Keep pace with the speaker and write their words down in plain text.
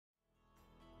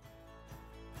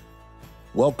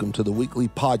Welcome to the weekly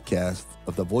podcast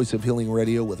of the Voice of Healing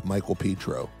Radio with Michael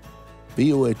Petro.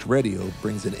 VOH Radio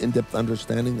brings an in-depth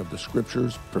understanding of the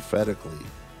scriptures prophetically,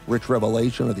 rich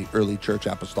revelation of the early church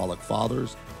apostolic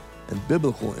fathers, and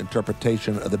biblical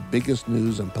interpretation of the biggest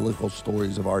news and political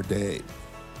stories of our day.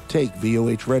 Take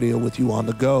VOH Radio with you on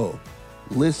the go.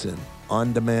 Listen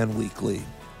on demand weekly.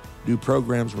 New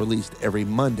programs released every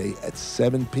Monday at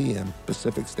 7 p.m.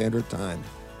 Pacific Standard Time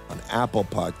on Apple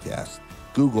Podcasts,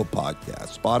 Google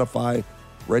Podcasts, Spotify,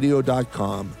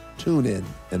 radio.com, TuneIn,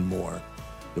 and more.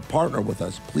 To partner with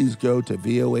us, please go to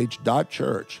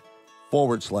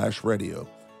voh.church/radio.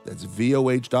 That's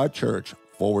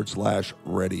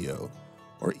voh.church/radio.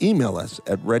 Or email us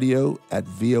at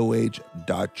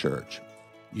radio@voh.church.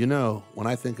 You know, when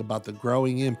I think about the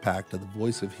growing impact of the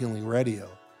Voice of Healing Radio,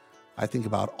 I think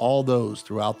about all those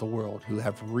throughout the world who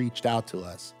have reached out to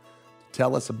us to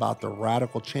tell us about the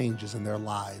radical changes in their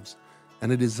lives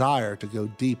and a desire to go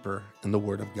deeper in the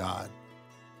Word of God.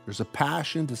 There's a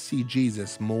passion to see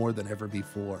Jesus more than ever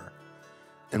before.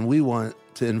 And we want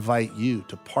to invite you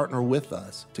to partner with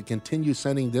us to continue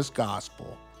sending this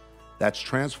gospel that's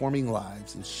transforming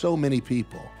lives and so many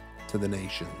people to the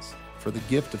nations. For the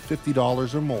gift of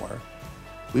 $50 or more,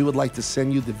 we would like to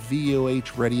send you the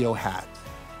VOH Radio hat.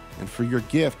 And for your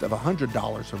gift of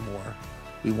 $100 or more,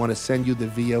 we want to send you the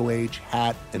VOH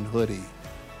hat and hoodie,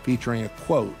 featuring a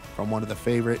quote from one of the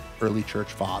favorite early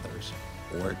church fathers,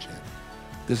 Origen.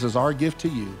 This is our gift to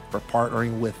you for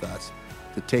partnering with us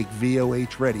to take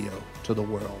VOH Radio to the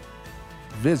world.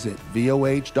 Visit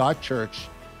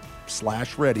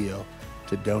voh.church/radio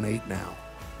to donate now.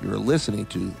 You're listening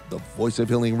to the Voice of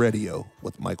Healing Radio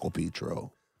with Michael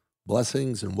Petro.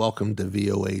 Blessings and welcome to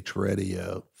VOH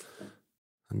Radio.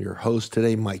 I'm your host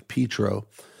today, Mike Petro.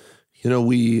 You know,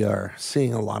 we are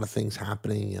seeing a lot of things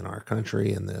happening in our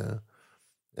country and the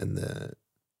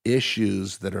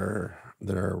issues that are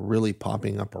really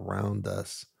popping up around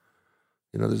us.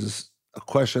 You know, there's a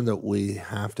question that we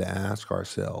have to ask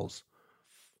ourselves.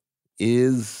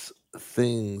 Is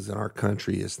things in our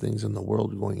country, is things in the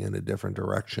world going in a different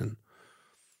direction?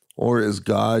 Or is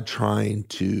God trying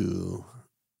to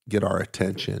get our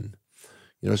attention?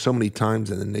 You know, so many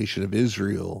times in the nation of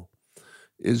Israel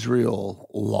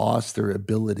lost their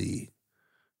ability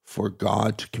for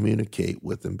God to communicate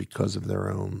with them because of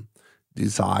their own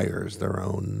desires, their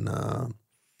own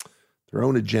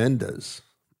agendas.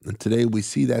 And today we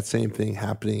see that same thing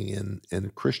happening in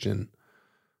the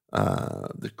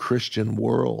Christian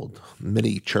world.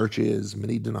 Many churches,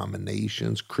 many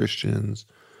denominations, Christians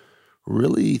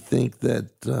really think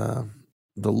that the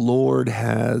Lord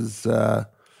has to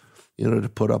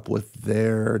put up with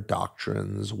their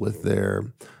doctrines, with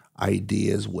their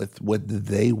ideas, with what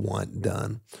they want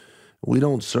done. We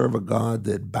don't serve a God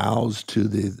that bows to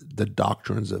the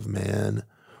doctrines of man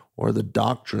or the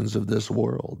doctrines of this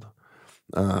world.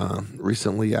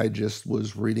 Recently, I just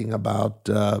was reading about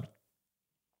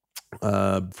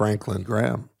Franklin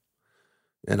Graham,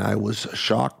 and I was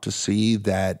shocked to see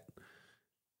that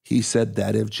he said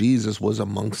that if Jesus was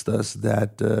amongst us,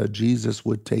 that Jesus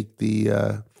would take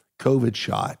the COVID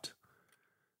shot.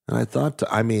 And I thought,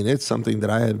 it's something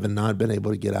that I have not been able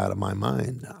to get out of my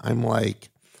mind. I'm like,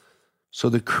 so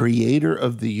the creator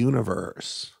of the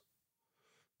universe,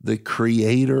 the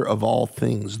creator of all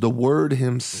things, the Word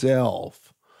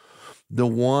himself, the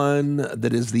one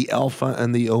that is the Alpha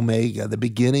and the Omega, the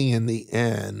beginning and the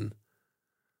end,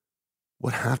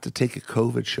 would have to take a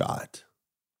COVID shot.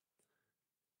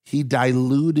 He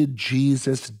diluted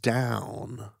Jesus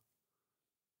down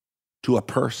to a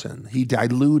person. He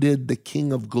diluted the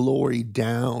King of Glory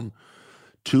down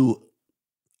to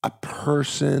a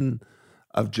person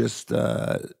of just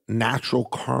natural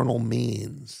carnal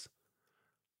means.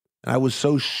 And I was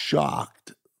so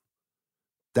shocked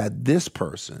that this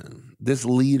person, this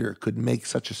leader, could make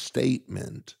such a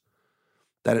statement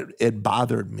that it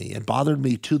bothered me. It bothered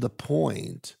me to the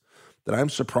point that I'm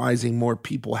surprising more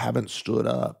people haven't stood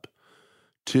up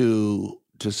to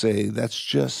say that's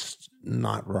just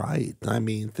not right. I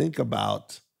mean, think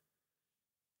about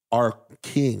our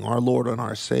King, our Lord and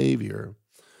our Savior,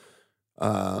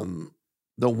 the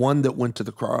one that went to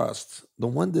the cross, the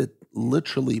one that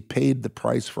literally paid the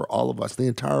price for all of us, the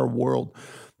entire world,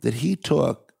 that he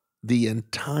took the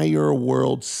entire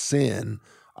world's sin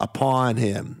upon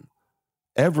him.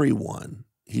 Everyone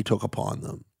he took upon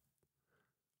them.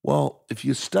 Well, if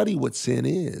you study what sin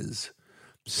is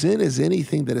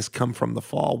anything that has come from the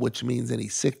fall, which means any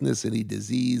sickness, any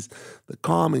disease, the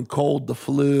common cold, the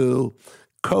flu,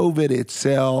 COVID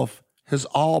itself has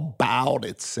all bowed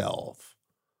itself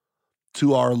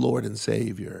to our Lord and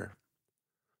Savior.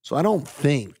 So I don't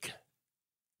think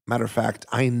Matter of fact,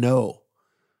 I know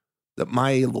that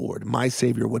my Lord, my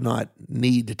Savior, would not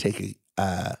need to take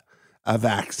a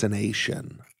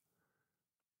vaccination.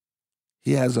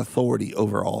 He has authority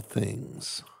over all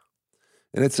things.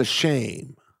 And it's a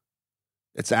shame.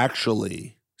 It's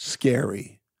actually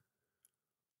scary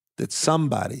that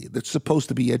somebody that's supposed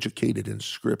to be educated in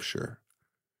Scripture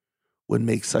would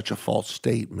make such a false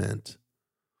statement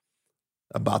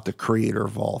about the creator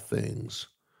of all things.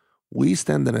 We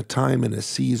stand in a time and a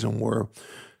season where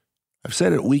I've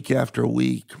said it week after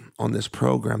week on this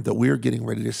program that we're getting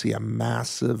ready to see a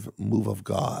massive move of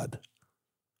God.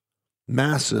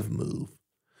 Massive move.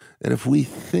 And if we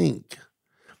think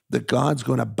that God's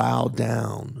going to bow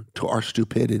down to our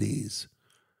stupidities,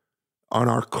 on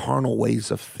our carnal ways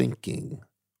of thinking,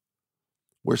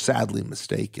 we're sadly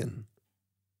mistaken.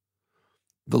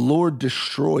 The Lord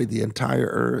destroyed the entire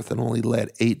earth and only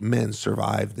let 8 men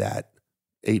survive that.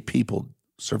 8 people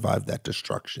survived that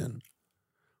destruction,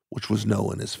 which was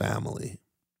Noah and his family.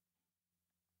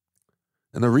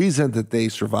 And the reason that they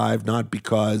survived, not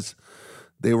because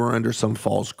they were under some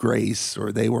false grace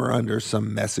or they were under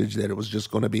some message that it was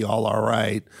just going to be all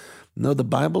right. No, the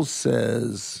Bible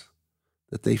says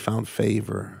that they found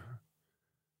favor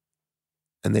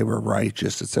and they were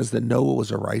righteous. It says that Noah was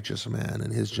a righteous man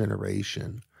in his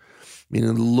generation,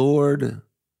 meaning the Lord,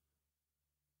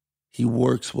 he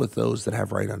works with those that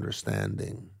have right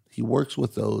understanding. He works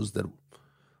with those that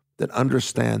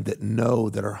understand, that know,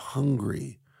 that are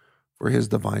hungry for his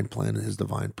divine plan and his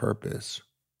divine purpose.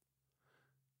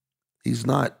 He's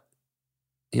not,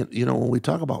 when we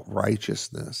talk about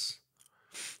righteousness,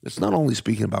 it's not only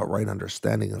speaking about right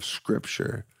understanding of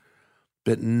Scripture,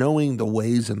 but knowing the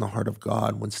ways in the heart of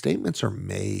God. When statements are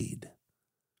made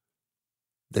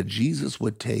that Jesus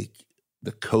would take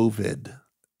the COVID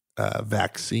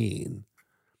vaccine,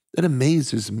 it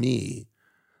amazes me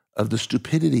of the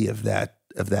stupidity of that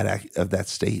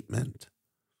statement.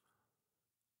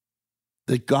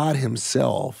 That God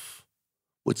himself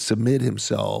would submit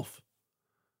himself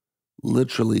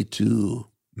literally to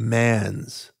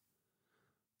man's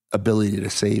ability to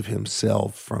save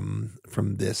himself from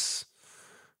this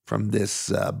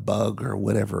bug or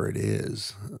whatever it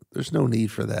is. There's no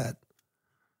need for that.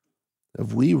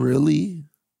 Have we really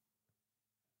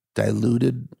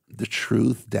diluted the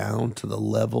truth down to the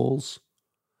levels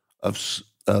of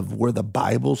where the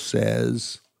Bible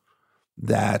says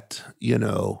that,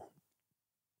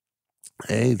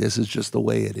 hey, this is just the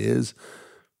way it is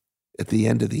at the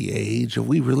end of the age? Have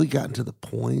we really gotten to the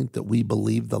point that we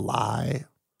believe the lie?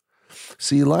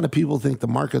 See, a lot of people think the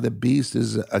mark of the beast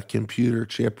is a computer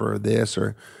chip or this,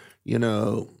 or,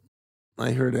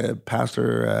 I heard a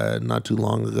pastor not too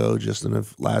long ago, just in the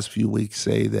last few weeks,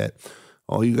 say that,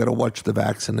 oh, you got to watch the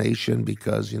vaccination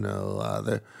because,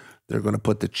 they're going to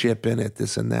put the chip in it,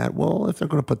 this and that. Well, if they're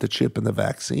going to put the chip in the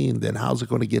vaccine, then how's it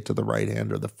going to get to the right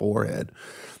hand or the forehead?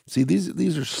 See,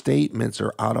 these are statements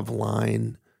are out of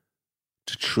line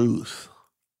to truth.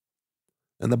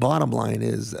 And the bottom line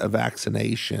is a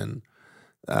vaccination,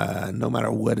 no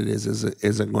matter what it is,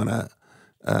 isn't going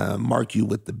to mark you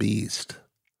with the beast.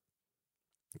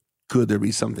 Could there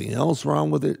be something else wrong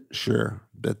with it? Sure.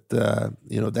 But,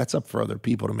 that's up for other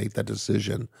people to make that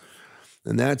decision.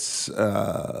 And that's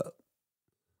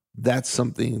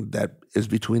something that is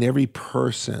between every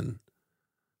person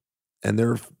and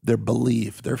their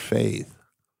belief, their faith.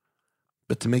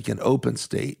 But to make an open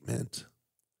statement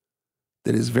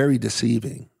that is very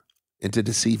deceiving and to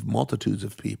deceive multitudes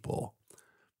of people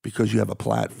because you have a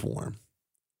platform.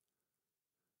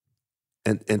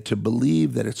 And to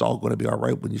believe that it's all going to be all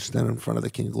right when you stand in front of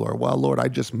the King of Glory. Well, Lord, I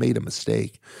just made a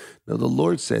mistake. No, the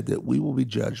Lord said that we will be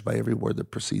judged by every word that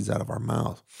proceeds out of our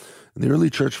mouth. And the early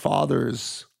church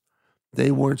fathers, they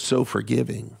weren't so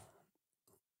forgiving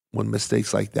when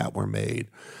mistakes like that were made.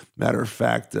 Matter of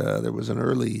fact, there was an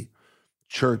early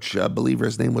church believer.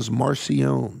 His name was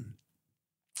Marcion.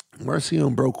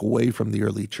 Marcion broke away from the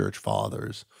early church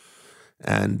fathers.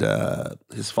 And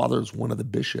his father was one of the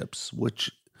bishops,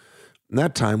 which in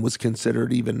that time was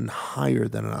considered even higher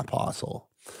than an apostle.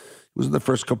 He was in the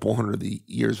first couple hundred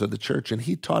years of the church, and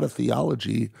he taught a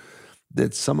theology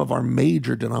that some of our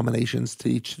major denominations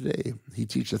teach today. He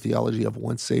teaches a theology of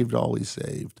once saved, always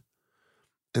saved.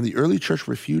 And the early church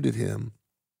refuted him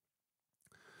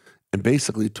and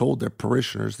basically told their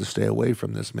parishioners to stay away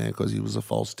from this man because he was a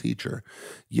false teacher.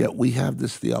 Yet we have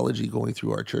this theology going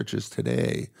through our churches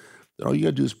today that all you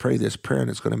got to do is pray this prayer and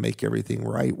it's going to make everything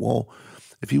right. Well,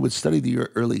 if you would study the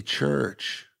early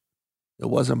church, it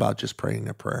wasn't about just praying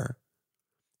a prayer.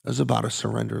 It was about a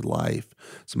surrendered life.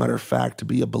 As a matter of fact, to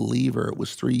be a believer, it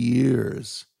was 3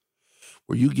 years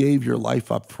where you gave your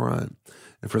life up front.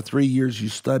 and for 3 years you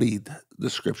studied the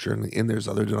scripture, and there's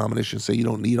other denominations say you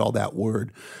don't need all that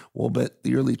word. Well, but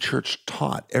the early church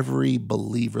taught every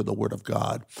believer the word of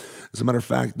God. As a matter of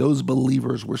fact, those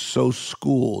believers were so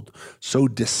schooled, so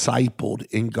discipled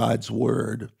in God's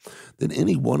word, that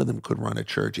any one of them could run a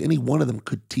church. Any one of them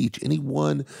could teach.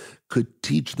 Anyone could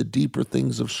teach the deeper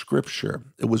things of scripture.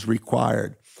 It was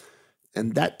required.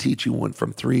 And that teaching went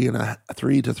from 3 to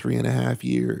 3.5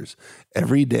 years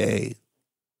every day,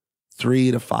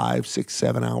 3 to 5, 6,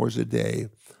 7 hours a day.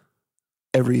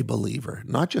 Every believer,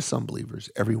 not just some believers,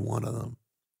 every one of them.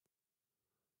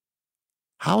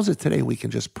 How is it today we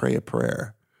can just pray a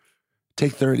prayer,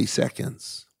 take 30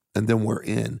 seconds, and then we're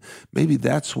in? Maybe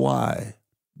that's why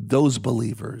those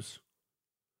believers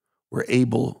were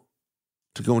able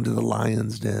to go into the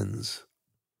lion's dens.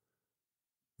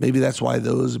 Maybe that's why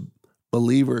those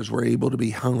believers were able to be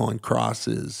hung on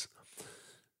crosses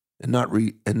and not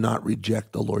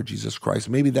reject the Lord Jesus Christ.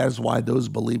 Maybe that is why those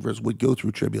believers would go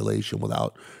through tribulation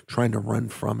without trying to run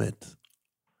from it.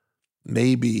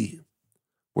 Maybe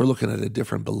we're looking at a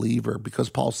different believer, because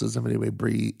Paul says, if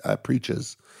anybody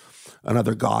preaches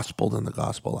another gospel than the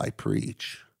gospel I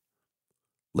preach,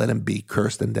 let him be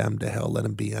cursed and damned to hell. Let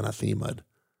him be anathemaed.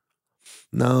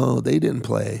 No, they didn't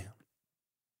play.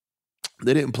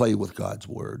 They didn't play with God's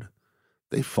word.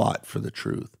 They fought for the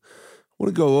truth. I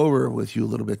want to go over with you a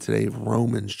little bit today of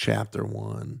Romans chapter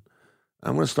 1.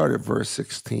 I'm going to start at verse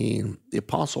 16. The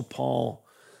Apostle Paul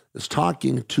is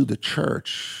talking to the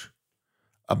church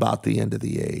about the end of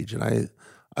the age. And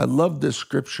I love this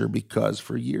scripture because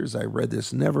for years I read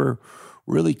this, never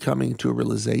really coming to a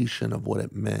realization of what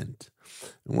it meant.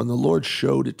 And when the Lord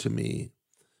showed it to me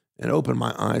and opened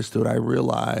my eyes to it, I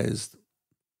realized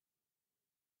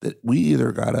that we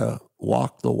either got to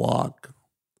walk the walk,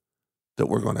 that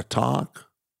we're going to talk,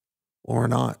 or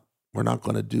not. We're not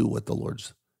going to do what the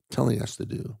Lord's telling us to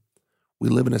do. We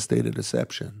live in a state of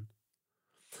deception.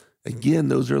 Again,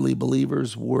 those early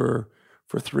believers were,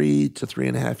 for 3 to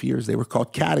 3.5 years, they were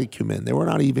called catechumen. They were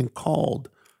not even called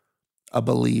a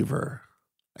believer.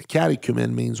 A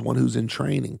catechumen means one who's in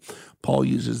training. Paul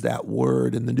uses that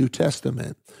word in the New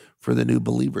Testament for the new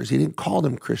believers. He didn't call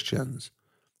them Christians.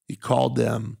 He called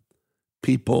them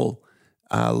people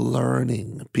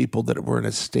learning, people that were in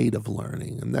a state of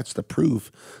learning. And that's the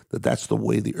proof that that's the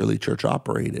way the early church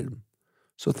operated.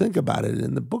 So think about it.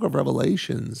 In the book of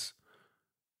Revelations,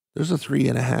 there's a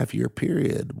 3.5 year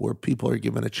period where people are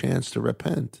given a chance to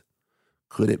repent.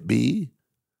 Could it be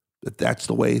that that's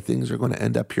the way things are going to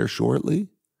end up here shortly?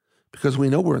 Because we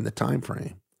know we're in the time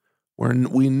frame.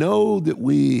 We know that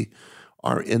we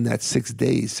are in that 6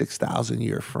 days, 6,000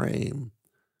 year frame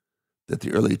that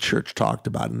the early church talked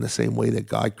about, in the same way that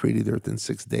God created the earth in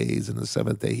 6 days, and the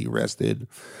seventh day he rested.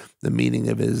 The meaning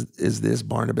of it is this: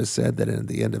 Barnabas said that at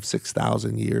the end of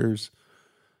 6,000 years,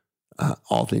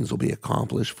 all things will be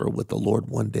accomplished, for with the Lord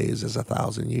 1 day is as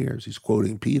 1,000 years. He's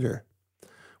quoting Peter,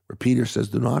 where Peter says,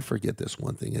 do not forget this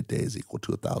one thing, a day is equal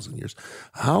to 1,000 years.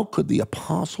 How could the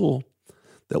apostle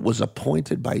that was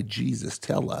appointed by Jesus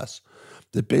tell us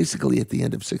that basically at the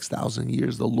end of 6,000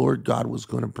 years, the Lord God was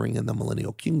going to bring in the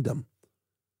millennial kingdom?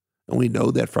 And we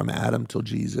know that from Adam till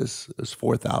Jesus is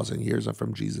 4,000 years, and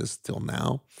from Jesus till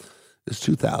now is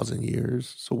 2,000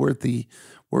 years. So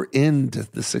we're into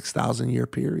the 6,000 year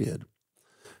period.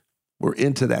 We're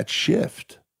into that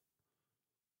shift.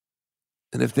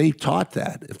 And if they taught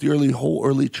that, if the whole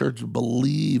early church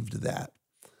believed that,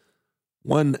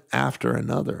 one after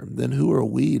another, then who are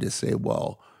we to say,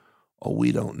 well, oh,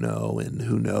 we don't know, and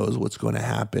who knows what's going to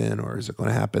happen, or is it going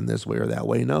to happen this way or that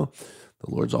way? No, the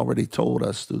Lord's already told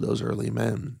us through those early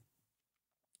men.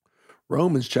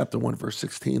 Romans chapter 1, verse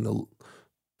 16,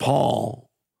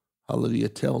 Paul, hallelujah,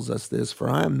 tells us this: for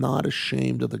I am not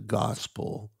ashamed of the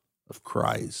gospel of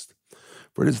Christ,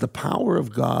 for it is the power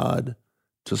of God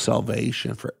to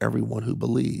salvation for everyone who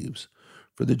believes,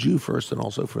 for the Jew first and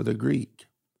also for the Greek.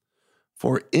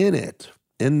 For in it,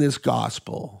 in this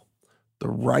gospel, the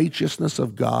righteousness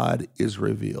of God is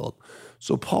revealed.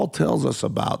 So Paul tells us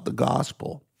about the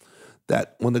gospel,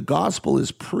 that when the gospel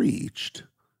is preached,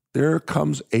 there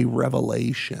comes a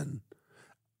revelation,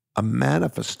 a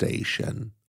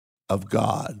manifestation of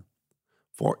God.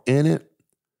 For in it,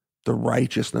 the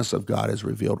righteousness of God is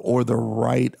revealed, or the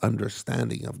right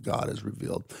understanding of God is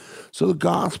revealed. So the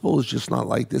gospel is just not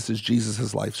like this is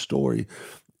Jesus' life story.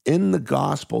 In the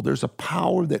gospel, there's a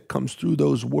power that comes through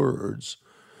those words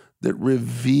that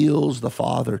reveals the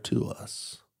Father to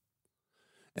us.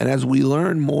 And as we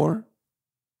learn more,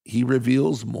 he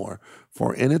reveals more.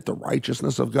 For in it, the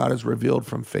righteousness of God is revealed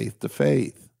from faith to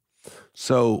faith.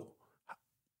 So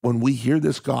when we hear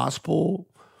this gospel,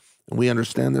 and we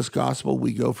understand this gospel,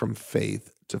 we go from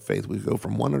faith to faith. We go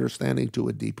from one understanding to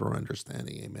a deeper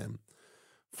understanding. Amen.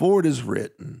 For it is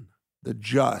written, the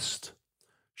just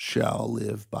shall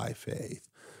live by faith.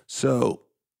 So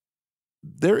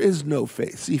there is no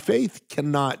faith. See, faith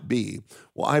cannot be,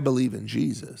 well, I believe in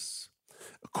Jesus.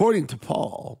 According to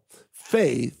Paul,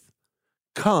 faith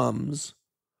comes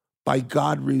by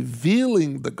God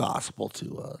revealing the gospel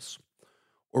to us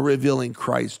or revealing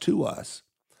Christ to us.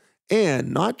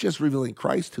 And not just revealing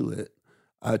Christ to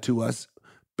us,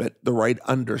 but the right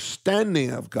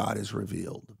understanding of God is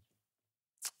revealed.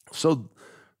 So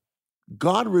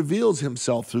God reveals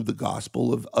himself through the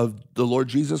gospel of the Lord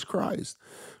Jesus Christ.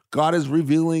 God is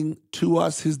revealing to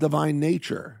us his divine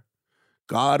nature.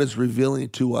 God is revealing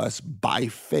to us by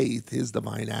faith his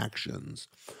divine actions.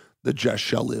 The just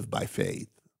shall live by faith.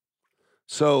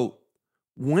 So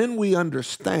when we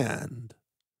understand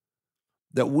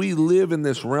that we live in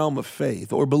this realm of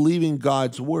faith or believing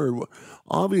God's word,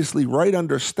 obviously right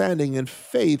understanding and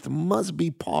faith must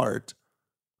be part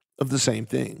of the same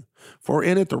thing. For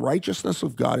in it the righteousness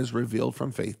of God is revealed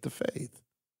from faith to faith.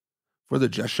 For the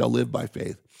just shall live by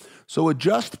faith. So a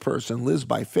just person lives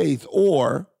by faith,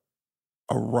 or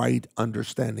a right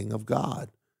understanding of God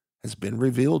has been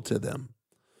revealed to them.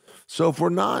 So if we're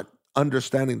not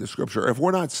understanding the scripture, if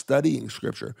we're not studying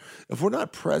scripture, if we're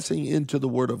not pressing into the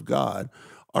word of God,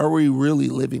 are we really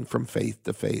living from faith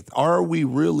to faith? Are we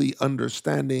really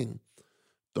understanding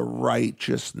the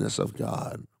righteousness of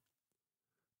God?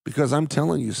 Because I'm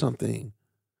telling you something,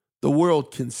 the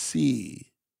world can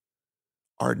see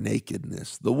our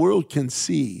nakedness. The world can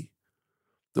see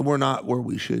that we're not where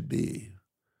we should be.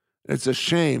 It's a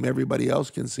shame everybody else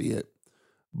can see it,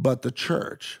 but the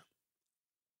church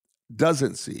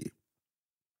doesn't see.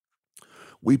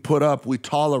 We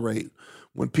tolerate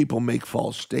when people make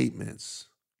false statements.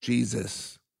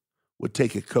 Jesus would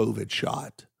take a COVID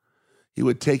shot. He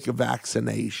would take a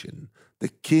vaccination. The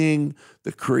king,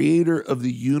 the creator of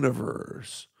the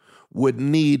universe, would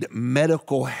need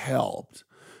medical help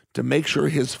to make sure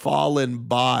his fallen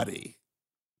body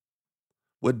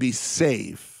would be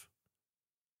safe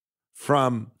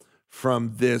from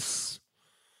this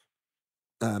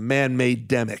man-made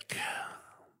demic.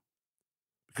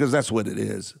 Because that's what it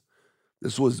is.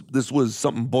 This was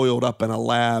something boiled up in a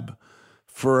lab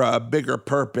for a bigger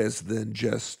purpose than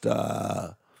just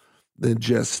a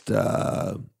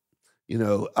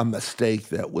mistake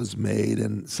that was made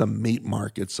in some meat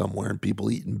market somewhere and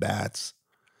people eating bats.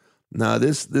 Now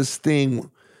this thing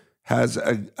has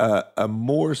a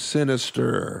more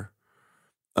sinister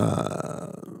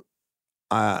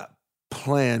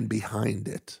plan behind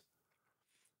it.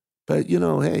 But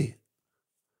hey,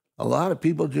 a lot of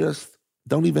people just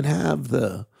don't even have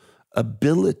the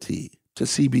ability to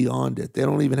see beyond it. They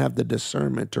don't even have the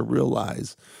discernment to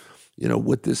realize,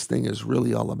 what this thing is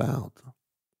really all about.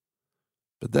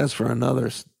 But that's for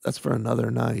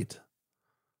another night.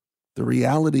 The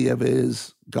reality of it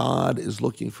is God is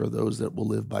looking for those that will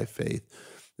live by faith,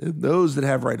 those that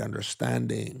have right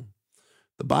understanding.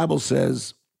 The Bible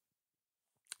says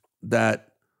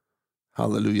that,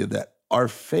 hallelujah, that our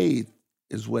faith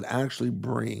is what actually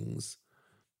brings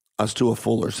us to a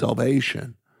fuller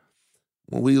salvation.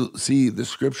 When we see the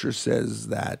scripture says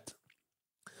that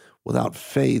without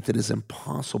faith, it is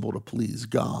impossible to please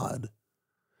God.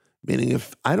 Meaning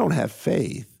if I don't have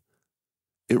faith,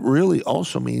 it really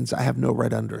also means I have no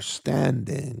right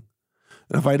understanding.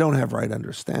 And if I don't have right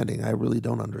understanding, I really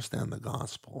don't understand the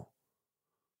gospel.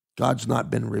 God's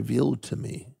not been revealed to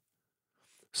me.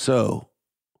 So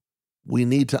we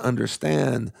need to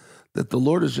understand that the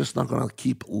Lord is just not going to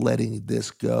keep letting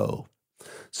this go.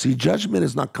 See, judgment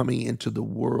is not coming into the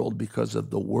world because of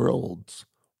the world's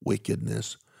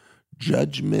wickedness.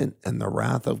 Judgment and the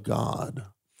wrath of God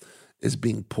is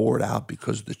being poured out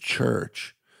because the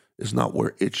church is not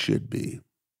where it should be.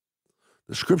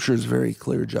 The scripture is very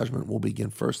clear. Judgment will begin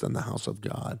first in the house of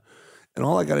God. And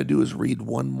all I got to do is read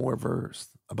one more verse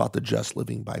about the just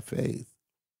living by faith.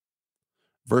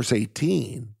 Verse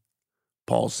 18,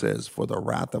 Paul says, for the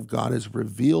wrath of God is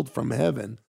revealed from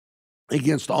heaven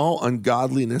against all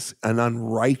ungodliness and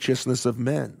unrighteousness of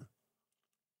men.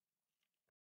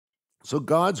 So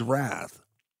God's wrath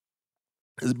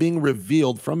is being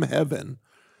revealed from heaven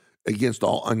against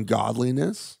all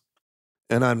ungodliness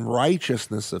and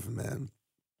unrighteousness of men.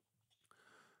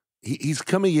 He's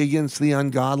coming against the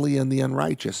ungodly and the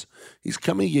unrighteous. He's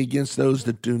coming against those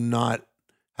that do not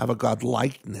have a God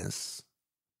likeness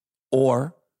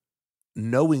or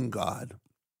knowing God,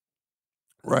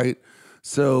 right?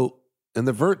 So in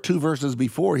the two verses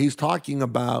before, he's talking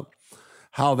about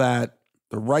how that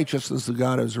The righteousness of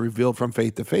God is revealed from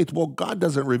faith to faith. Well, God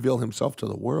doesn't reveal himself to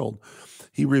the world.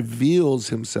 He reveals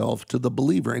himself to the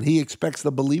believer, and he expects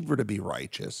the believer to be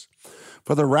righteous.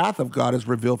 For the wrath of God is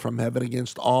revealed from heaven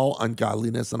against all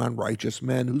ungodliness and unrighteous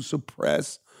men who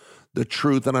suppress the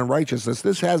truth and unrighteousness.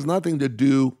 This has nothing to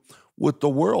do with the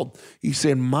world. He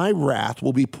said, my wrath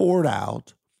will be poured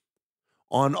out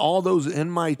on all those in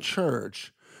my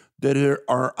church that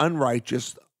are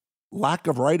unrighteous, lack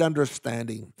of right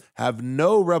understanding, have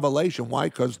no revelation. Why?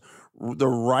 Because the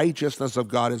righteousness of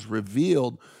God is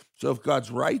revealed. So if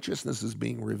God's righteousness is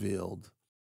being revealed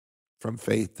from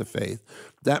faith to faith,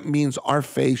 that means our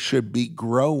faith should be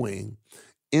growing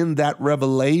in that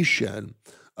revelation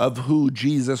of who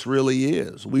Jesus really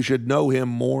is. We should know him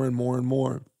more and more and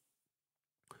more,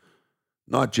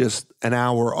 not just an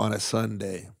hour on a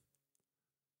Sunday.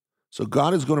 So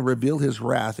God is going to reveal his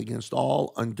wrath against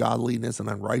all ungodliness and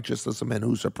unrighteousness of men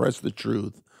who suppress the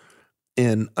truth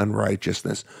in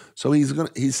unrighteousness. So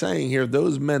he's saying here,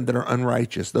 those men that are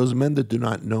unrighteous, those men that do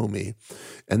not know me,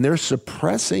 and they're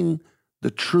suppressing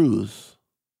the truth,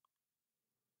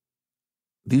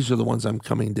 these are the ones I'm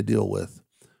coming to deal with.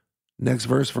 Next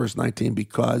verse, verse 19,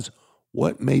 because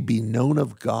what may be known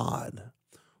of God,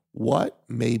 what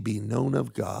may be known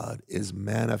of God is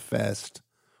manifest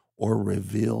or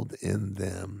revealed in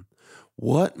them.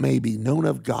 What may be known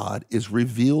of God is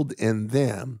revealed in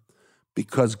them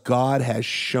because God has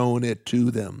shown it to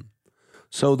them.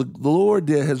 So the Lord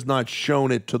has not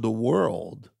shown it to the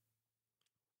world.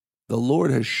 The Lord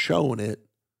has shown it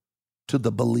to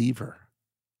the believer.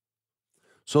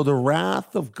 So the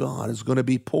wrath of God is going to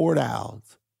be poured out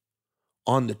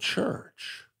on the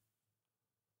church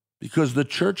because the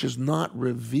church has not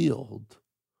revealed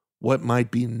what might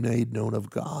be made known of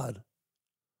God.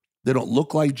 They don't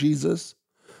look like Jesus.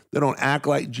 They don't act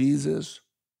like Jesus.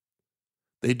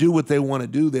 They do what they want to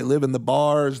do. They live in the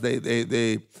bars. They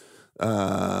live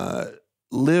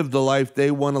the life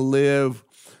they want to live.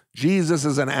 Jesus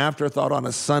is an afterthought on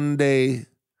a Sunday.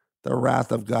 The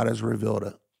wrath of God is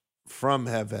revealed from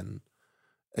heaven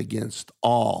against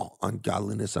all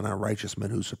ungodliness and unrighteous men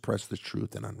who suppress the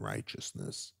truth and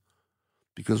unrighteousness.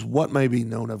 Because what may be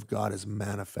known of God is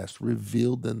manifest,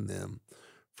 revealed in them,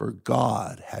 for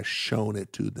God has shown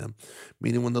it to them.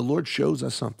 Meaning when the Lord shows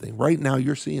us something, right now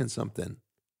you're seeing something.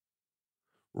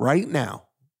 Right now,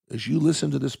 as you listen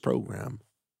to this program,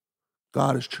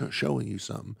 God is showing you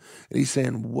something. And he's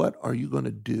saying, what are you going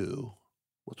to do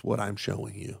with what I'm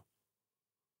showing you?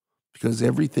 Because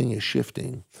everything is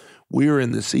shifting. We are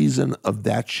in the season of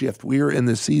that shift. We are in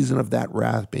the season of that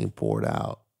wrath being poured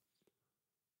out.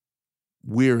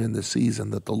 We're in the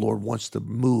season that the Lord wants to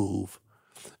move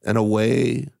in a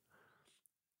way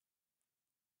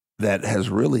that has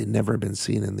really never been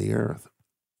seen in the earth.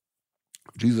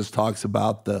 Jesus talks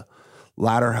about the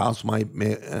latter house will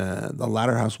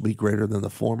be greater than the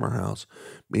former house,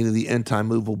 meaning the end time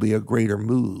move will be a greater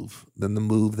move than the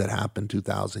move that happened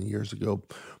 2,000 years ago.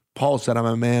 Paul said, I'm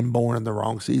a man born in the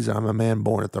wrong season. I'm a man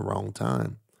born at the wrong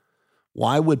time.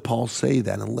 Why would Paul say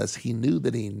that unless he knew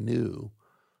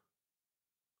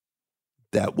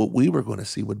that what we were going to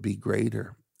see would be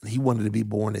greater? He wanted to be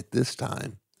born at this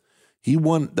time.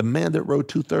 The man that wrote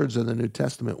 2/3 of the New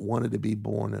Testament wanted to be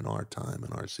born in our time,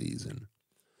 in our season.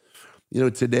 You know,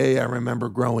 today I remember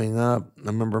growing up, I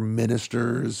remember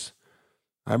ministers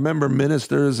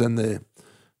in the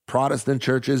Protestant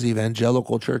churches,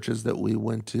 evangelical churches that we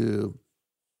went to.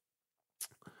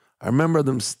 I remember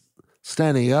them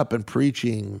standing up and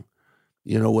preaching,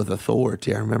 with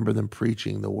authority. I remember them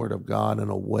preaching the word of God in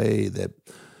a way that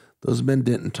those men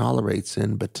didn't tolerate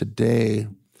sin. But today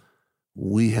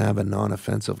we have a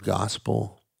non-offensive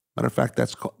gospel. Matter of fact,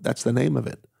 that's the name of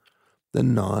it, the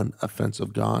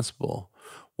non-offensive gospel.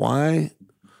 Why?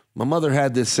 My mother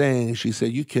had this saying. She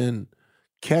said, you can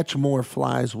catch more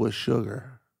flies with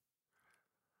sugar.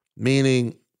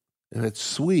 Meaning, if it's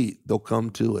sweet, they'll come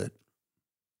to it.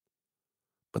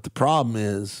 But the problem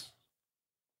is,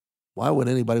 why would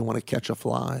anybody want to catch a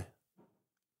fly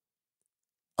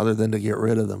other than to get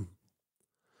rid of them?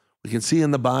 We can see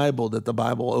in the Bible that the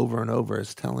Bible over and over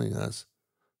is telling us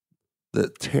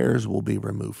that tares will be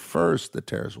removed. First, the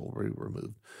tares will be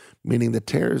removed, meaning the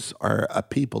tares are a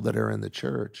people that are in the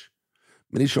church.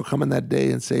 Many shall come in that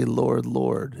day and say, Lord,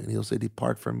 Lord. And he'll say,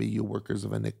 depart from me, you workers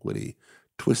of iniquity,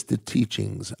 twisted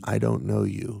teachings, I don't know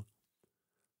you.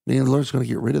 Meaning the Lord's going to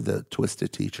get rid of the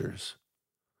twisted teachers.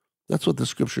 That's what the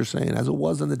scripture is saying. As it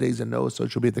was in the days of Noah, so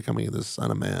it shall be at the coming of the Son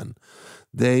of Man.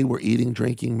 They were eating,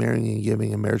 drinking, marrying, and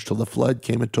giving in marriage till the flood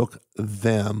came and took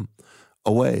them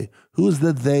away. Who is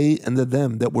the they and the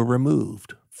them that were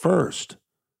removed? First,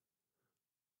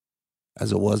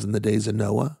 As it was in the days of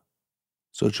Noah,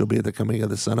 so it shall be at the coming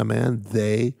of the Son of Man.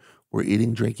 They were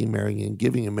eating, drinking, marrying, and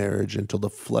giving in marriage until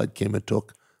the flood came and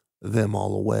took them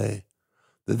all away.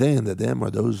 The they and the them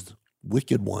are those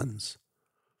wicked ones.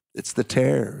 It's the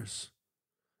tares.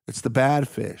 It's the bad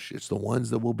fish. It's the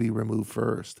ones that will be removed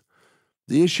first.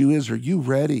 The issue is, are you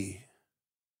ready?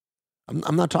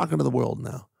 I'm not talking to the world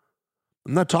now.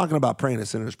 I'm not talking about praying a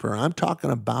sinner's prayer. I'm talking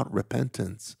about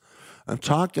repentance. I'm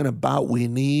talking about we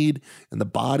need in the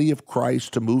body of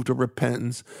Christ to move to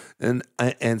repentance and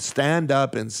stand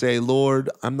up and say, Lord,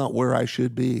 I'm not where I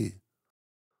should be.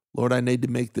 Lord, I need to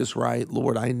make this right.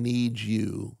 Lord, I need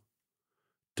you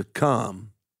to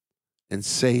come and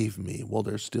save me while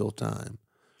there's still time,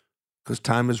 because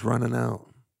time is running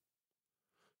out.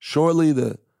 Shortly,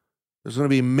 there's going to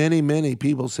be many, many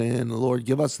people saying, Lord,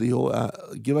 give us your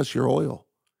oil.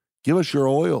 Give us your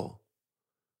oil.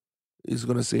 He's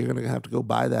going to say, you're going to have to go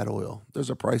buy that oil.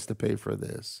 There's a price to pay for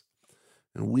this.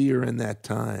 And we are in that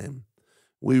time.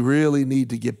 We really need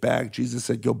to get back. Jesus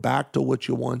said, go back to what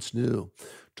you once knew.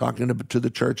 Talking to the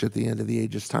church at the end of the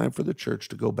age, it's time for the church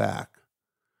to go back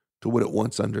to what it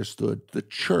once understood. The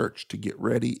church to get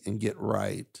ready and get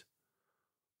right.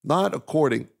 Not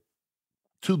according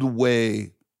to the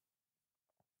way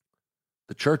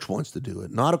the church wants to do it.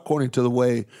 Not according to the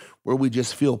way where we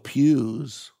just fill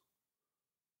pews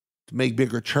to make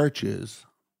bigger churches.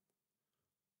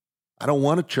 I don't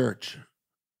want a church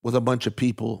with a bunch of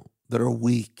people that are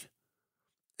weak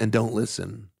and don't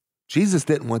listen. Jesus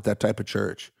didn't want that type of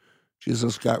church.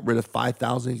 Jesus got rid of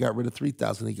 5,000. He got rid of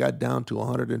 3,000. He got down to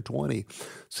 120.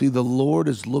 See, the Lord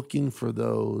is looking for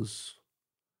those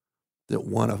that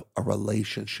want a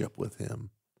relationship with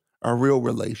him, a real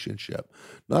relationship,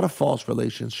 not a false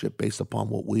relationship based upon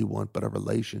what we want, but a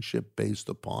relationship based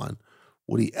upon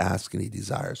what he asks and he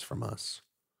desires from us.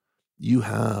 You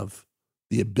have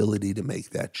the ability to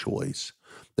make that choice.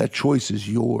 That choice is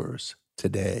yours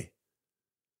today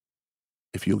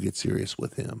if you'll get serious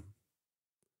with him.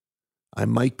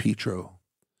 I'm Mike Petro,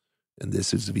 and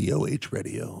this is VOH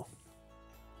Radio.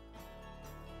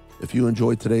 If you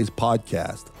enjoyed today's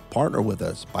podcast, partner with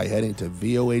us by heading to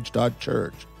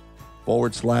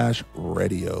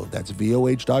voh.church/radio. That's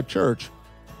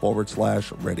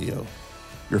voh.church/radio.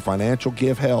 Your financial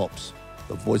gift helps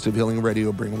the Voice of Healing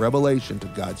Radio bring revelation to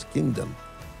God's kingdom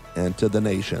and to the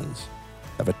nations.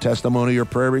 Have a testimony or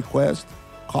prayer request?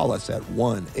 Call us at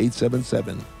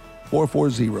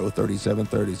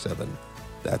 1-877-440-3737.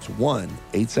 That's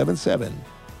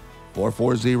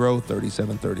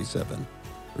 1-877-440-3737.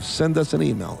 Or send us an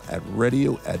email at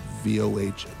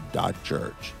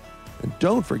radio@voh.church. And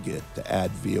don't forget to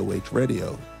add VOH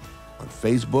Radio on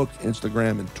Facebook,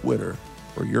 Instagram, and Twitter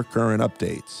for your current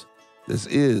updates. This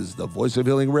is the Voice of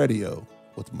Healing Radio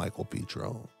with Michael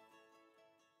Petro.